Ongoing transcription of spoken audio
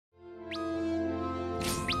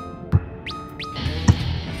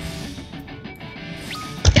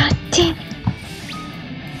Damn.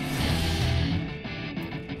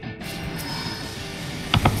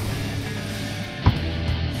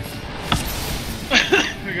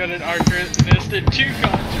 We got an Arcanist and 2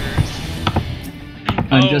 Conjurers.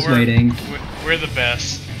 I'm just waiting. We're the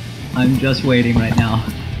best. I'm just waiting right now.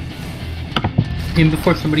 And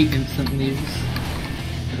before somebody instant leaves.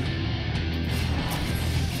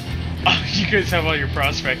 Oh, you guys have all your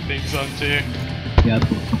prospect things on too. Yep.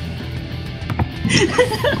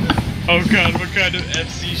 Oh god, what kind of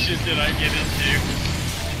FC shit did I get into?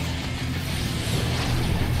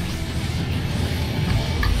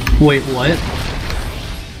 Wait, what?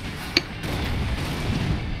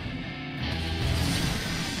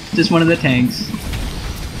 Just one of the tanks.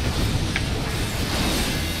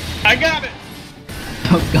 I got it!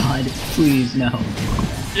 Oh god, please no.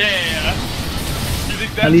 Yeah! You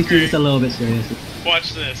think that's At least great? you're just a little bit serious.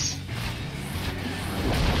 Watch this.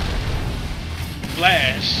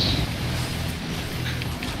 Flash.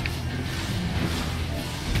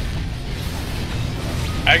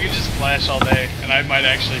 I could just flash all day, and I might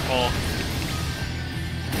actually pull.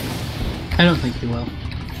 I don't think you will.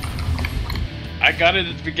 I got it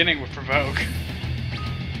at the beginning with Provoke.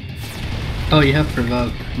 Oh, you have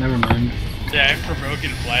Provoke. Never mind. Yeah, I have Provoke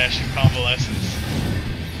and Flash and Convalescence.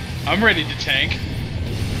 I'm ready to tank.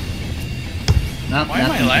 Nope, Why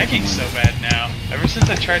am I lagging so bad now? Ever since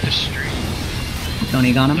I tried to stream.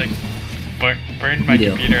 Tony got him? Like, burned my You do.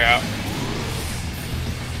 computer out.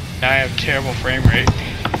 Now I have terrible frame rate.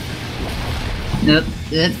 Nope.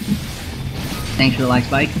 Thanks for the like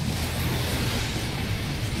spike.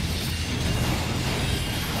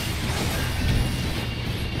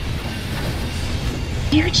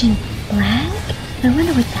 Huge and black? I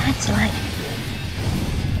wonder what that's like.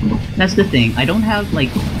 That's the thing. I don't have, like...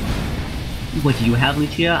 What do you have,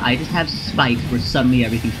 Lucia? I just have spikes where suddenly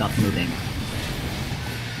everything stops moving.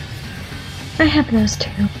 I have those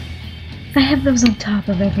too. I have those on top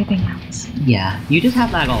of everything else. Yeah, you just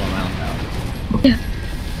have lag all around, though. Yeah,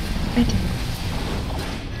 I do.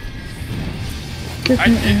 I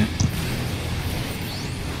did.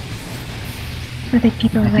 I think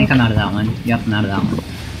people are I like, think I'm out of that one. Yep, I'm out of that one.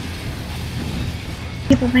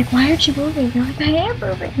 people are like, why aren't you moving? You're like, I am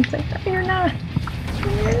moving. It's like, no, you're not.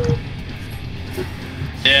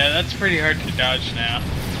 Yeah, that's pretty hard to dodge now.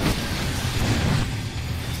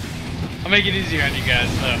 I'll make it easier on you guys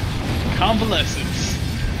though. Convalescence.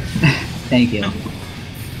 Thank you.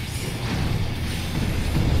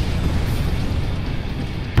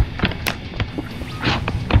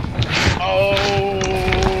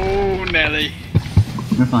 Oh, Nelly.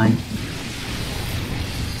 We're fine.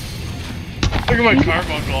 Look at my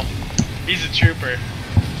carbuncle. He's a trooper.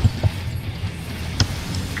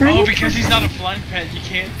 Oh, because he's not a flying pet, you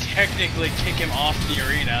can't technically kick him off the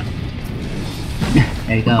arena.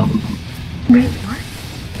 There you go. Wait, what?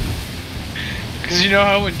 Because you know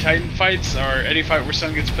how when Titan fights, or any fight where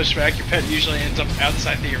someone gets pushed back, your pet usually ends up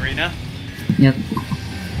outside the arena? Yep.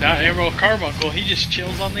 Now, Emerald Carbuncle, he just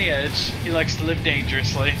chills on the edge. He likes to live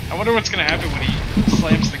dangerously. I wonder what's going to happen when he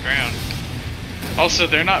slams the ground. Also,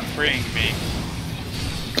 they're not freeing me.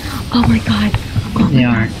 Oh my god. Oh They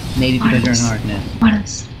my aren't. god. Maybe because you're an Arcanist. Arcanist. What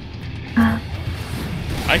else?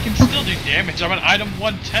 I can still do damage. I'm an item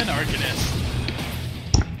 110 Arcanist.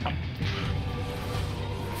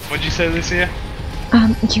 What'd you say, Lucia?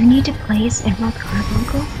 You need to place Emerald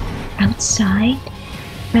Carbuncle outside,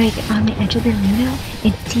 like on the edge of the arena,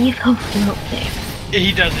 and see if he'll float there. Yeah,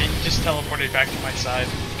 he doesn't. He just teleported back to my side.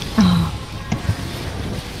 Oh.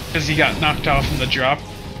 Because he got knocked off in the drop.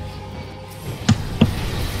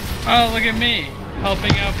 Oh, look at me.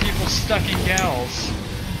 Helping out people stuck in gals.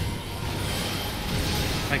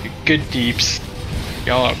 Like a good deeps.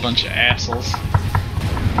 Y'all are a bunch of assholes.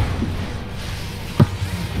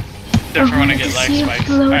 Except for when I get lag see a spikes.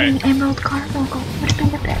 floating Alright. Emerald Carbuncle. Would have been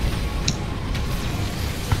the best.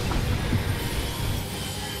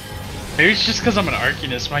 Maybe it's just because I'm an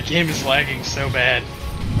Arcanist. My game is lagging so bad.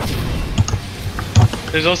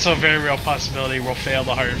 There's also a very real possibility we'll fail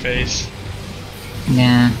the hard phase.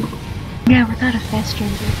 Nah. Yeah, without a fast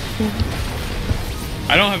ranger.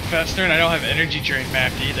 I don't have Fester and I don't have Energy Drain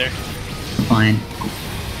mapped either. Fine.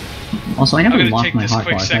 Also, I I'm never gonna lost take my this hard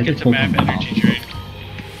quick bars. I second just to pulled map them Energy off. Drain.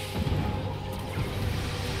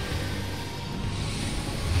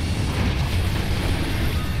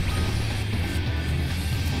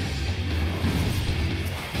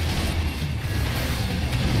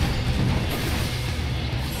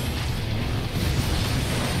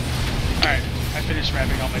 Alright, I finished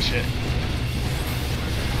mapping all my shit.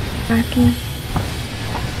 Okay.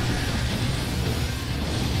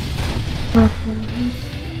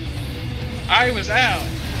 I was out!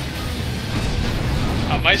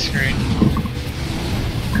 On my screen.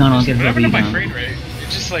 Kona, I'll get What whoever happened to you my want. frame rate? It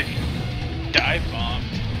just like dive bombed.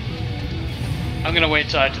 I'm gonna wait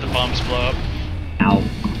till after the bombs blow up. Ow.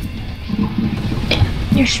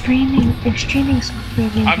 Your streaming software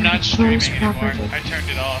may I'm not have streaming closed anymore. properly. I turned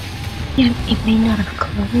it off. Yeah, it may not have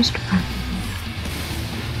closed properly.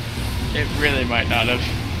 It really might not have.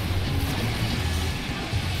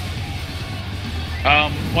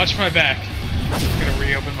 Watch my back. I'm gonna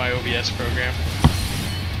reopen my OBS program.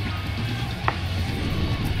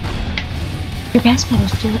 Your best bet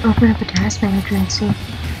is to open up a task manager and see.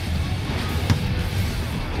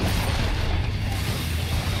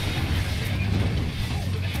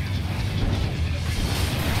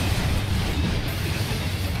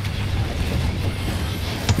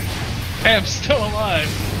 Hey, I'm still alive!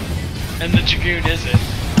 And the Dragoon isn't.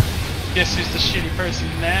 Guess who's the shitty person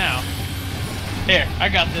now? Here, I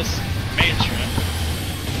got this mantra.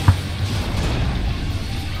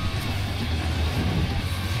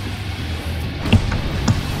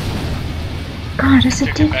 God, as a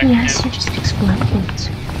Took it back DPS, again. you just explode things.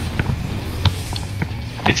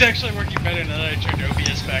 It's actually working better now that I turned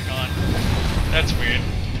OBS back on. That's weird.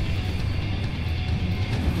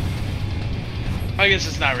 I guess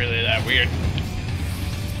it's not really that weird.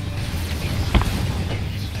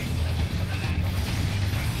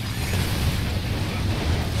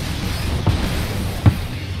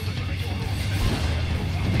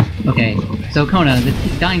 Okay, so Kona, the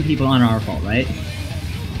dying people aren't our fault, right?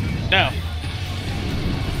 No.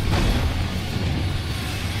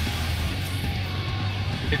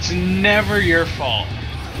 It's never your fault.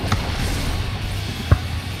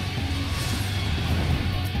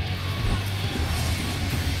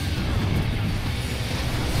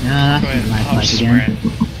 Nah, Go that's ahead, my pop life again.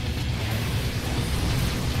 sprint.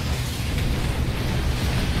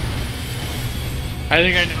 I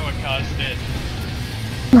think I know what caused it.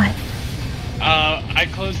 What? I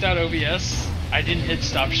closed out OBS. I didn't hit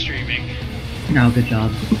stop streaming. No, good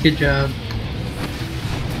job. Good job.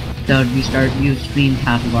 So you streamed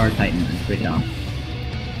half of our Titan and break it off.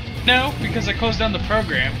 No, because I closed down the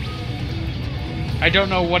program. I don't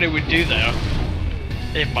know what it would do though.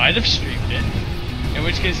 It might have streamed it. In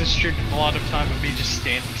which case it streamed a lot of time of me just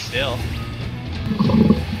standing still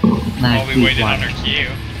while we waited on our queue.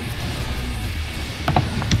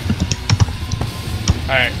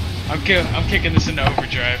 Alright, I'm kicking this into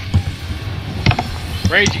overdrive.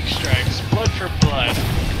 Raging strikes, blood for blood.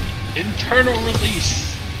 Internal release.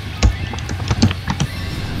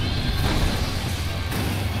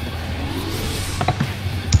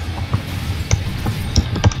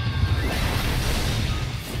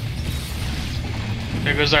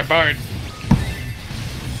 There goes our bard.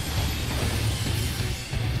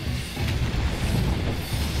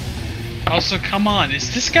 Also, come on,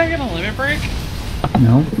 is this guy gonna limit break?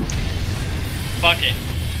 No. Fuck it.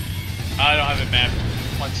 I don't have it mapped.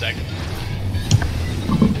 1 second.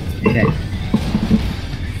 Okay.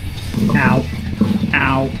 Ow.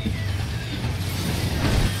 Ow.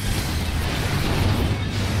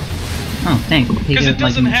 Oh, thanks. Because it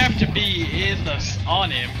doesn't have to be on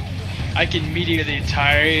him. I can meteor the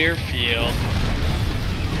entire field.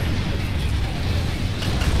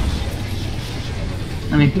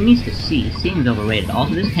 I mean, who needs to see? Seeing is overrated.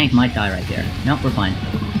 Also, this tank might die right there. Nope, we're fine.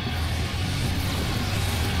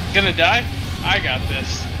 Gonna die? I got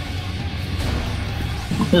this.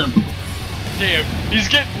 Damn, he's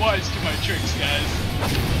getting wise to my tricks, guys.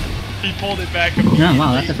 He pulled it back immediately. Oh,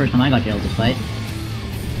 wow, that's the first time I got killed this fight.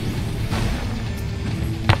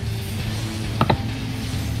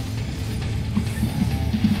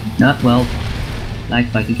 Well, lag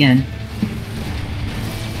spike again.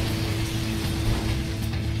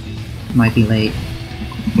 Might be late.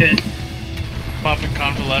 Good. Popping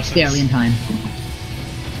convalescence. Barely in time.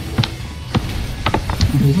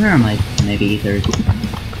 Okay, where are my maybe ethers?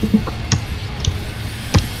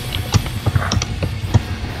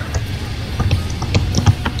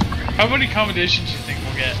 How many commendations do you think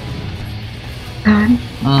we'll get?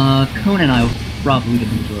 Kona and I will probably get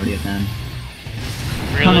the majority of them.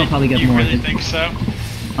 Really? Kona will probably get you more. really think so?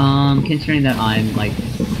 Considering that I'm, like,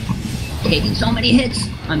 taking so many hits,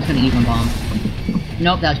 I'm just gonna eat one bomb.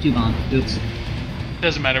 Nope, that was 2 bombs. Oops.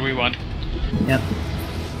 Doesn't matter, we won. Yep.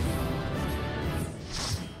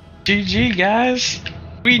 GG, guys!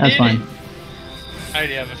 We That's did fine. it! I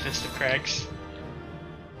already have a fist of cracks.